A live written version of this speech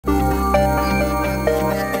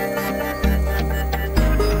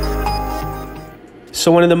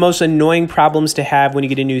So one of the most annoying problems to have when you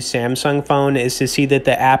get a new Samsung phone is to see that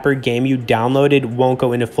the app or game you downloaded won't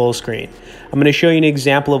go into full screen. I'm going to show you an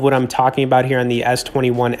example of what I'm talking about here on the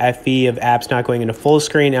S21 FE of apps not going into full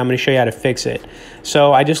screen, and I'm going to show you how to fix it.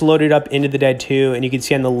 So I just loaded up Into the Dead 2, and you can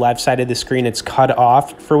see on the left side of the screen it's cut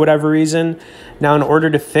off for whatever reason. Now in order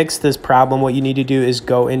to fix this problem, what you need to do is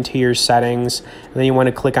go into your settings, and then you want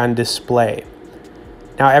to click on Display.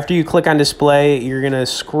 Now, after you click on Display, you're going to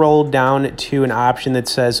scroll down to an option that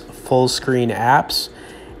says Full Screen Apps.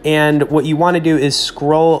 And what you want to do is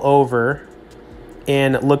scroll over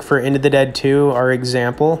and look for Into the Dead 2, our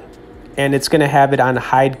example. And it's going to have it on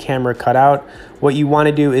Hide Camera Cutout. What you want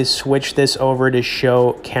to do is switch this over to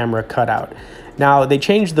Show Camera Cutout. Now, they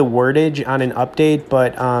changed the wordage on an update,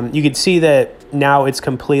 but you can see that now it's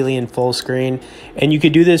completely in full screen. And you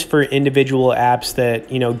could do this for individual apps that,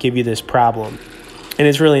 give you this problem. And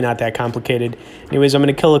it's really not that complicated. Anyways, I'm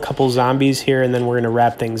going to kill a couple zombies here, and then we're going to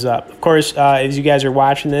wrap things up. Of course, as you guys are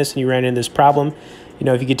watching this and you ran into this problem,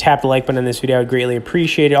 if you could tap the like button on this video, I would greatly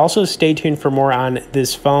appreciate it. Also, stay tuned for more on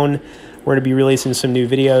this phone. We're going to be releasing some new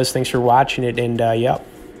videos. Thanks for watching it, and yeah.